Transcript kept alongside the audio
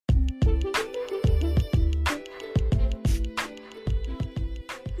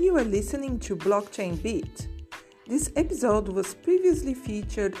You are listening to Blockchain Beat. This episode was previously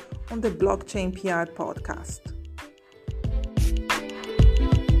featured on the Blockchain PR podcast.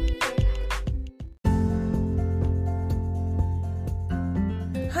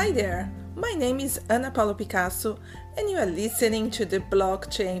 Hi there, my name is Ana Paula Picasso and you are listening to the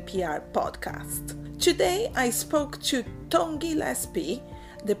Blockchain PR podcast. Today I spoke to Tom Gillespie,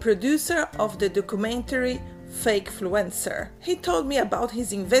 the producer of the documentary FakeFluencer. He told me about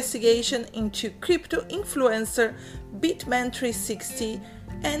his investigation into crypto influencer Bitman360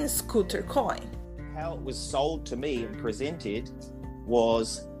 and Scooter Coin. How it was sold to me and presented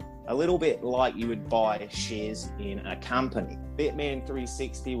was a little bit like you would buy shares in a company.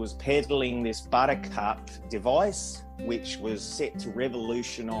 Bitman360 was peddling this buttercup device which was set to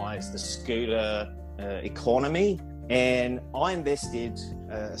revolutionize the scooter economy. And I invested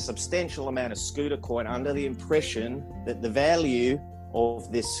a substantial amount of Scooter Coin under the impression that the value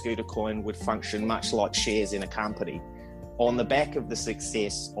of this Scooter Coin would function much like shares in a company on the back of the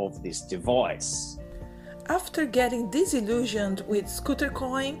success of this device. After getting disillusioned with Scooter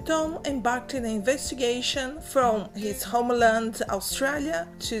Coin, Tom embarked in an investigation from his homeland, Australia,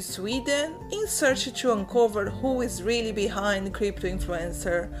 to Sweden in search to uncover who is really behind crypto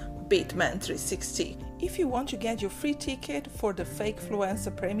influencer Bitman360. If you want to get your free ticket for the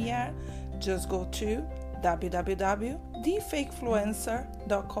FakeFluencer premiere, just go to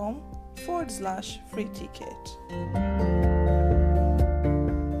www.thefakefluencer.com/free ticket.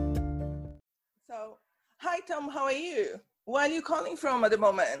 So, hi Tom, how are you? Where are you calling from at the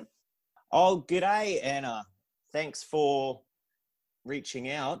moment? Oh, g'day Anna. Thanks for reaching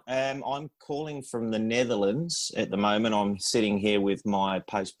out. I'm calling from the Netherlands at the moment. I'm sitting here with my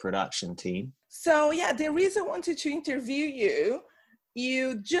post-production team. So the reason I wanted to interview you,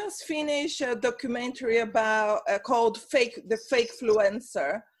 you just finished a documentary about called The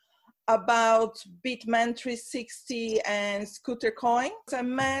FakeFluencer about Bitman360 and Scooter Coin. I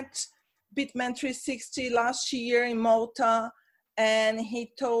met Bitman360 last year in Malta and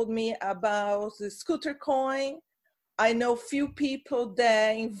he told me about the Scooter Coin. I know few people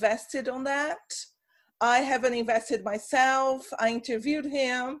that invested on that. I haven't invested myself. I interviewed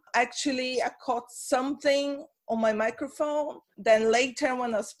him. Actually, I caught something on my microphone. Then later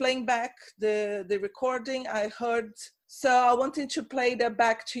when I was playing back the recording, I heard. So I wanted to play that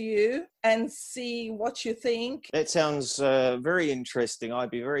back to you and see what you think. That sounds very interesting.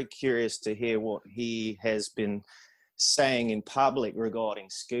 I'd be very curious to hear what he has been saying in public regarding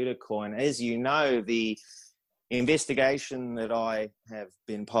Scooter Coin. As you know, the investigation that I have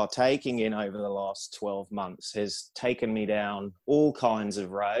been partaking in over the last 12 months has taken me down all kinds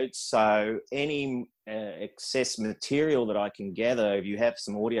of roads. So any excess material that I can gather, if you have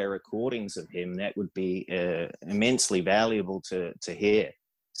some audio recordings of him, that would be immensely valuable to hear.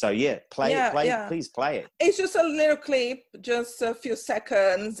 So please play it. It's just a little clip, just a few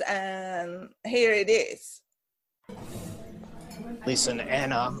seconds, and here it is. Listen,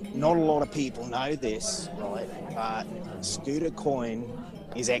 Anna, not a lot of people know this, right? But Scooter Coin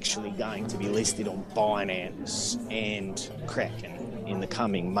is actually going to be listed on Binance and Kraken in the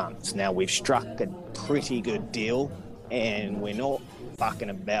coming months. Now, we've struck a pretty good deal and we're not fucking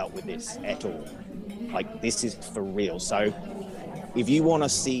about with this at all. Like, this is for real. So if you want to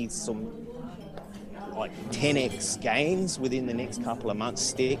see some 10x gains within the next couple of months,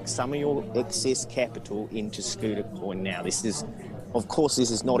 stick some of your excess capital into Scooter Coin now. This is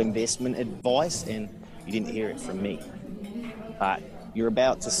not investment advice and you didn't hear it from me, but you're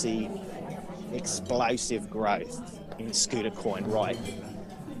about to see explosive growth in Scooter Coin right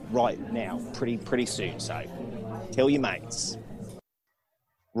now, pretty soon. So tell your mates.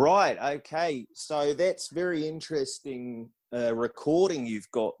 Right, okay. So that's very interesting recording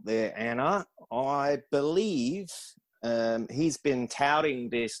you've got there, Anna. I believe he's been touting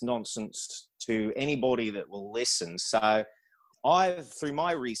this nonsense to anybody that will listen. So through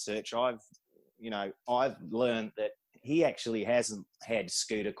my research, I've learned that he actually hasn't had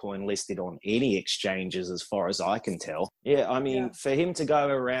Scooter Coin listed on any exchanges as far as I can tell. For him to go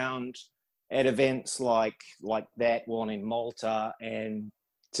around at events like that one in Malta and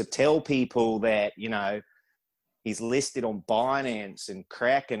to tell people that, he's listed on Binance and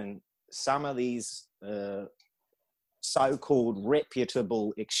Kraken and some of these so-called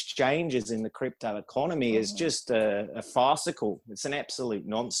reputable exchanges in the crypto economy is just a farcical. It's an absolute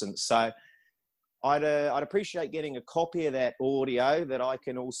nonsense. So I'd appreciate getting a copy of that audio that I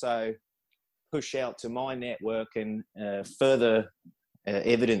can also push out to my network and further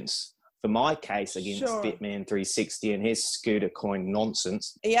evidence for my case against Sure. Bitman 360 and his scooter coin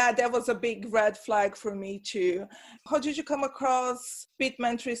nonsense. Yeah, that was a big red flag for me too. How did you come across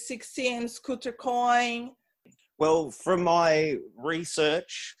Bitman 360 and Scooter Coin? Well, from my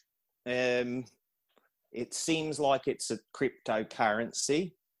research, it seems like it's a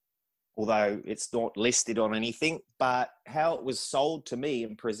cryptocurrency, although it's not listed on anything. But how it was sold to me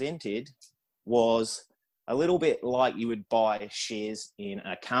and presented was a little bit like you would buy shares in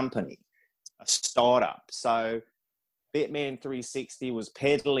a company, a startup. So Bitman 360 was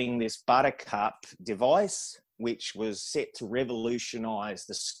peddling this buttercup device, which was set to revolutionize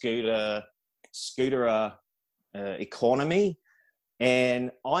the scooter economy.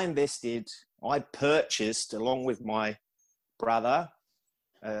 And I purchased, along with my brother,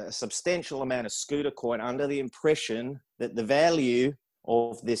 a substantial amount of scooter coin under the impression that the value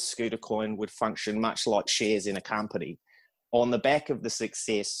of this scooter coin would function much like shares in a company on the back of the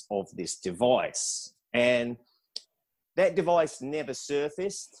success of this device. And that device never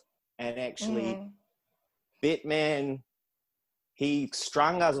surfaced. And actually, Bitman, he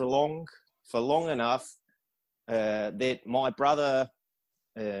strung us along for long enough that my brother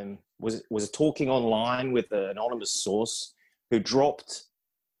was talking online with an anonymous source who dropped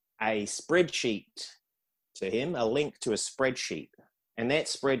a spreadsheet to him, a link to a spreadsheet. And that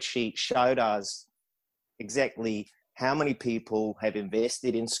spreadsheet showed us exactly how many people have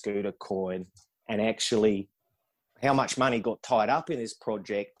invested in Scooter Coin and actually how much money got tied up in this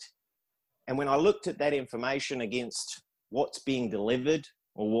project. And when I looked at that information against what's being delivered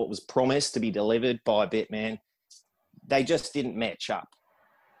or what was promised to be delivered by Bitman, they just didn't match up.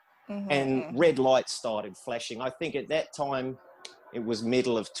 And red lights started flashing. I think at that time, it was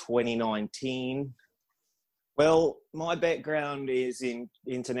middle of 2019. Well, my background is in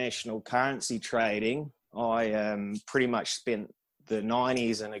international currency trading. I pretty much spent the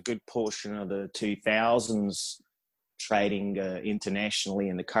 90s and a good portion of the 2000s trading internationally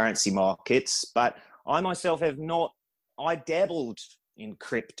in the currency markets. But I myself have not, I dabbled in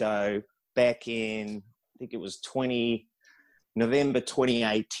crypto back in, I think it was November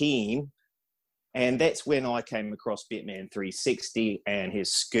 2018. And that's when I came across Bitman 360 and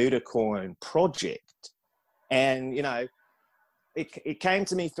his Scooter Coin project. And, you know, it came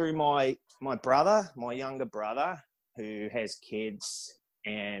to me through my brother, my younger brother, who has kids,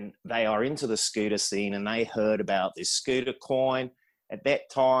 and they are into the scooter scene, and they heard about this Scooter Coin. At that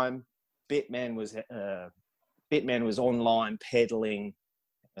time, Bitman was online peddling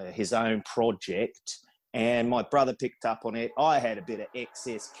his own project, and my brother picked up on it. I had a bit of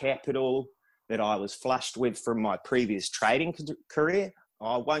excess capital that I was flushed with from my previous trading career.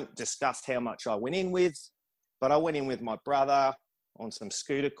 I won't discuss how much I went in with, but I went in with my brother on some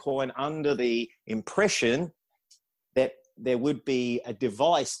Scooter Coin under the impression that there would be a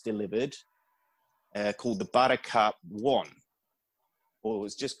device delivered called the Buttercup One, or it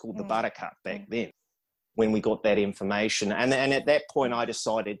was just called the Buttercup back then when we got that information. And at that point, I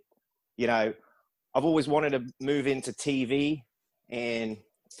decided, you know, I've always wanted to move into TV and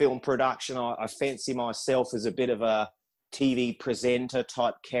film production. I fancy myself as a bit of a TV presenter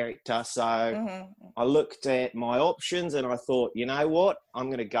type character. So I looked at my options and I thought, you know what, I'm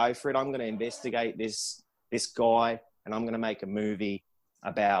going to go for it. I'm going to investigate this guy, and I'm going to make a movie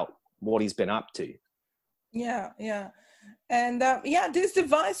about what he's been up to. Yeah. And this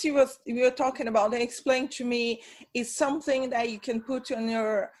device you were talking about, they explained to me, is something that you can put on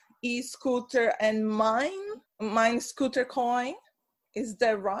your e-scooter and mine Scooter Coin. Is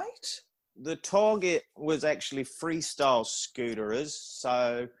that right? The target was actually freestyle scooterers.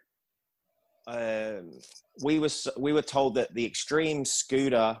 So we were told that the extreme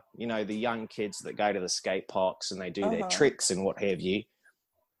scooter, you know, the young kids that go to the skate parks and they do their tricks and what have you,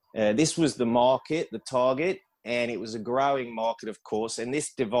 this was the market, the target, and it was a growing market, of course. And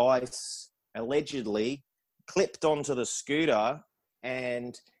this device allegedly clipped onto the scooter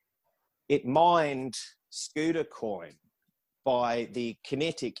and it mined Scooter Coin by the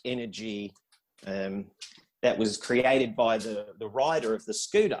kinetic energy that was created by the rider of the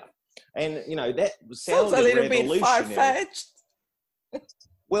scooter. And, you know, that sounds a little bit far-fetched.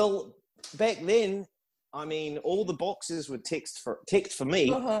 Well, back then, I mean, all the boxes were ticked for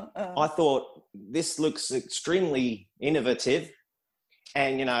me. I thought, this looks extremely innovative.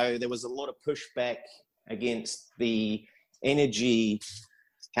 And, you know, there was a lot of pushback against the energy,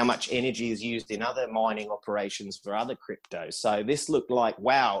 how much energy is used in other mining operations for other cryptos. So this looked like,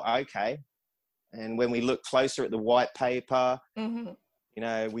 wow, okay. And when we looked closer at the white paper, you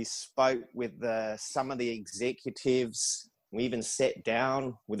know, we spoke with some of the executives. We even sat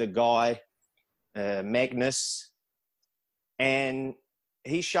down with a guy, Magnus, and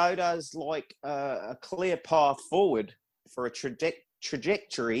he showed us like a clear path forward for a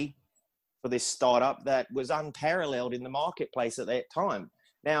trajectory for this startup that was unparalleled in the marketplace at that time.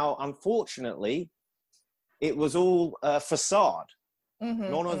 Now, unfortunately, it was all a facade.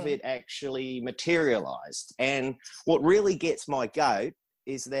 None of it actually materialized. And what really gets my goat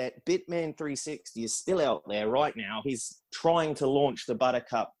is that Bitman 360 is still out there right now. He's trying to launch the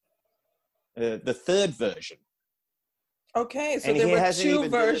Buttercup, the third version. Okay, so there were two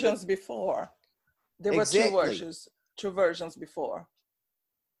versions before. There were two versions before.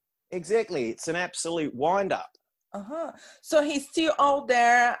 Exactly. It's an absolute wind-up. So he's still out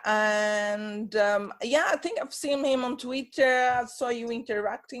there, and yeah, I think I've seen him on Twitter. I saw you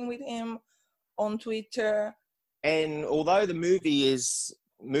interacting with him on Twitter. And although the movie is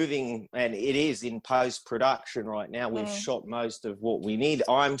moving, and it is in post-production right now, we've shot most of what we need.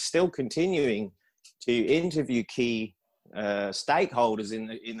 I'm still continuing to interview key stakeholders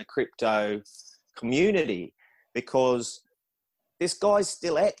in the crypto community, because this guy's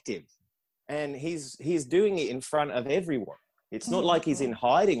still active. And he's doing it in front of everyone. It's not like he's in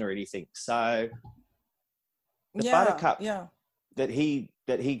hiding or anything. So the Buttercup that he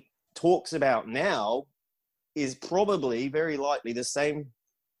talks about now is probably very likely the same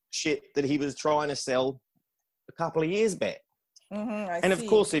shit that he was trying to sell a couple of years back. And of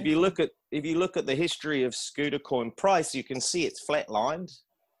course, if you look at the history of Scooter Coin price, you can see it's flatlined.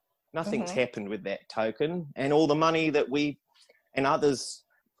 Nothing's happened with that token, and all the money that we and others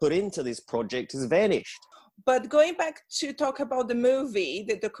put into this project has vanished. But going back to talk about the movie,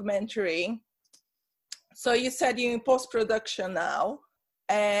 the documentary, so you said you're in post-production now,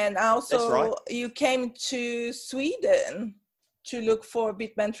 and also you came to Sweden to look for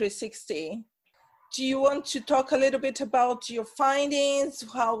Bitman 360. Do you want to talk a little bit about your findings,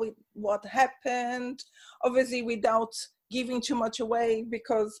 what happened? Obviously without giving too much away,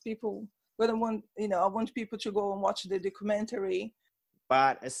 because people wouldn't want, I want people to go and watch the documentary.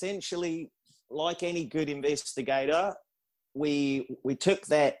 But essentially, like any good investigator, we took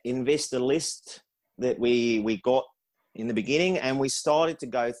that investor list that we got in the beginning, and we started to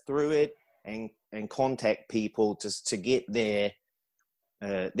go through it and contact people to get their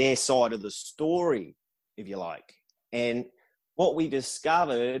side of the story, if you like. And what we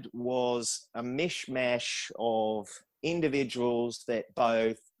discovered was a mishmash of individuals that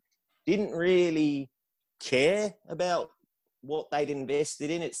both didn't really care about what they'd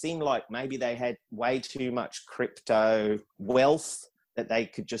invested in. It seemed like maybe they had way too much crypto wealth that they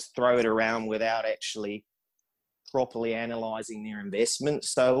could just throw it around without actually properly analyzing their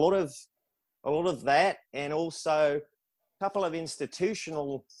investments. So a lot of that, and also a couple of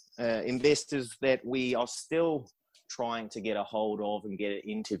institutional investors that we are still trying to get a hold of and get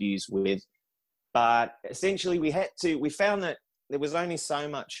interviews with. But essentially we found that there was only so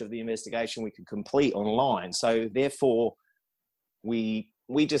much of the investigation we could complete online. So therefore we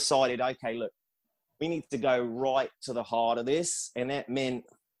decided, okay, look, we need to go right to the heart of this. And that meant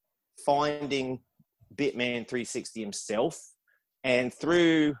finding Bitman 360 himself. And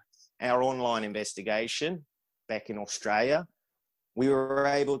through our online investigation back in Australia, we were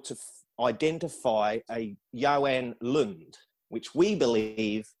able to identify a Johan Lund, which we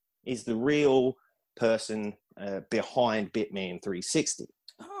believe is the real person behind Bitman 360.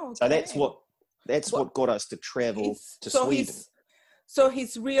 Oh, okay. So that's what got us to travel to Sweden. So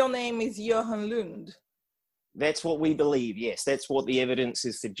his real name is Johan Lund? That's what we believe, yes. That's what the evidence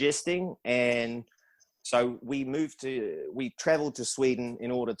is suggesting. And so we traveled to Sweden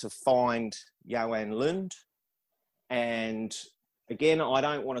in order to find Johan Lund. And again, I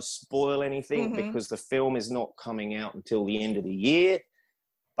don't want to spoil anything because the film is not coming out until the end of the year.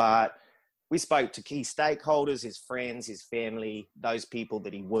 But we spoke to key stakeholders, his friends, his family, those people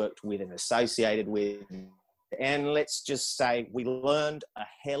that he worked with and associated with. And let's just say we learned a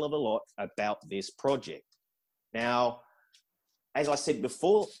hell of a lot about this project. Now, as I said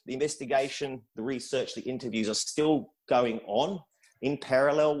before, the investigation, the research, the interviews are still going on in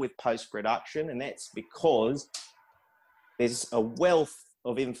parallel with post-production. And that's because there's a wealth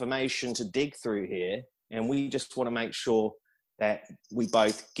of information to dig through here. And we just want to make sure that we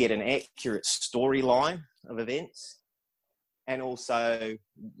both get an accurate storyline of events and also,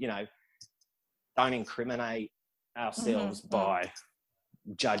 don't incriminate ourselves by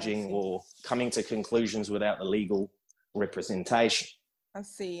judging or coming to conclusions without the legal representation. I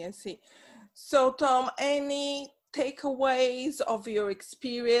see. So, Tom, any takeaways of your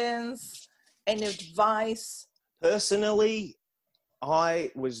experience, any advice? Personally,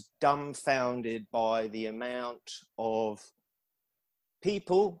 I was dumbfounded by the amount of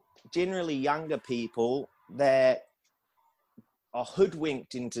people, generally younger people, that are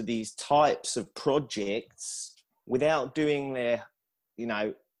hoodwinked into these types of projects without doing their,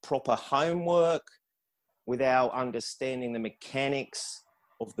 proper homework, without understanding the mechanics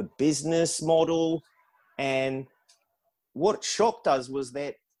of the business model. And what shocked us was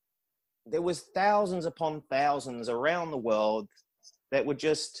that there was thousands upon thousands around the world that were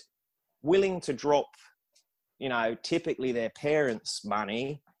just willing to drop, typically their parents'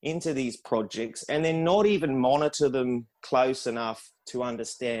 money into these projects and then not even monitor them close enough to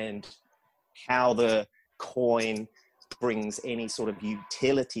understand how the coin brings any sort of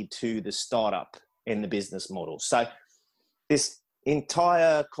utility to the startup and the business model. So this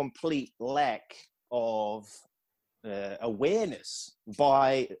entire complete lack of awareness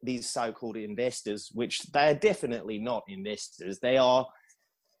by these so-called investors, which they are definitely not investors, they are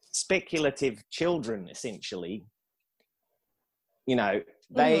speculative children, essentially.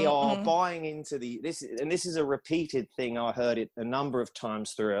 They are buying into this, and this is a repeated thing. I heard it a number of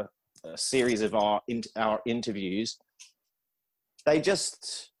times through a series of our interviews. It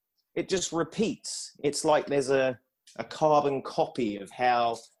just repeats. It's like there's a carbon copy of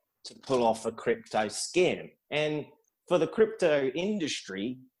how to pull off a crypto scam. And for the crypto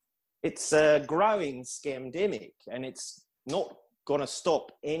industry, it's a growing scamdemic, and it's not going to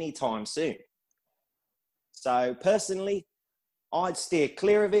stop anytime soon. So personally, I'd steer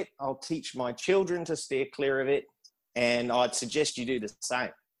clear of it. I'll teach my children to steer clear of it, and I'd suggest you do the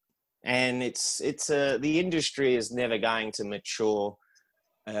same. And the industry is never going to mature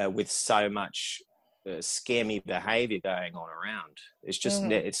with so much scammy behavior going on around. It's just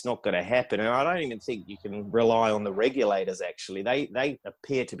it's not going to happen. And I don't even think you can rely on the regulators. Actually, they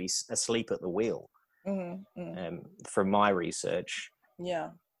appear to be asleep at the wheel. From my research.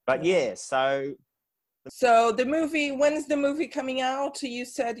 But so the movie, when is the movie coming out? You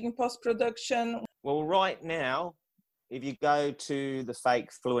said in post-production. Well, right now, if you go to the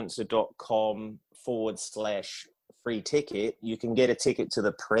FakeFluencer.com/free ticket, you can get a ticket to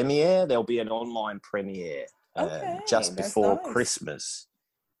the premiere. There'll be an online premiere just before Christmas.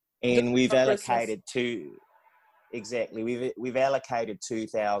 And we've allocated we've allocated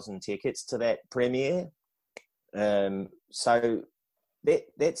 2,000 tickets to that premiere. So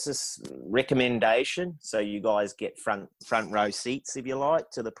that's a recommendation. So you guys get front row seats, if you like,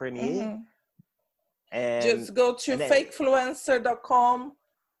 to the premiere. And just go to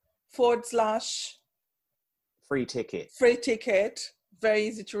FakeFluencer.com/free ticket. Very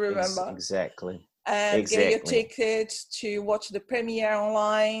easy to remember. Exactly. And get your ticket to watch the premiere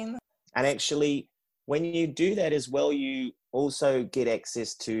online. And actually, when you do that as well, you also get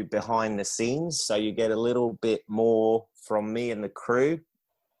access to behind the scenes. So you get a little bit more from me and the crew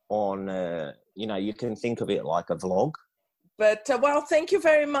on, you can think of it like a vlog. But, thank you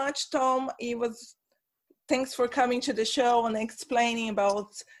very much, Tom. Thanks for coming to the show and explaining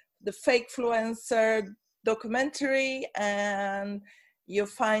about the FakeFluencer documentary and your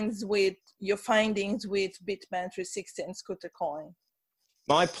findings with Bitman 360 and Scooter Coin.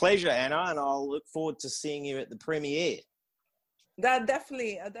 My pleasure, Anna, and I'll look forward to seeing you at the premiere. I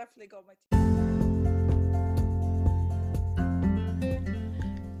definitely got my.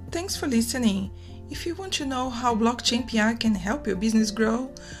 Thanks for listening. If you want to know how blockchain PR can help your business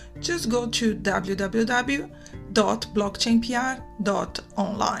grow, just go to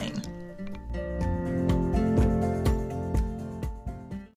www.blockchainpr.online.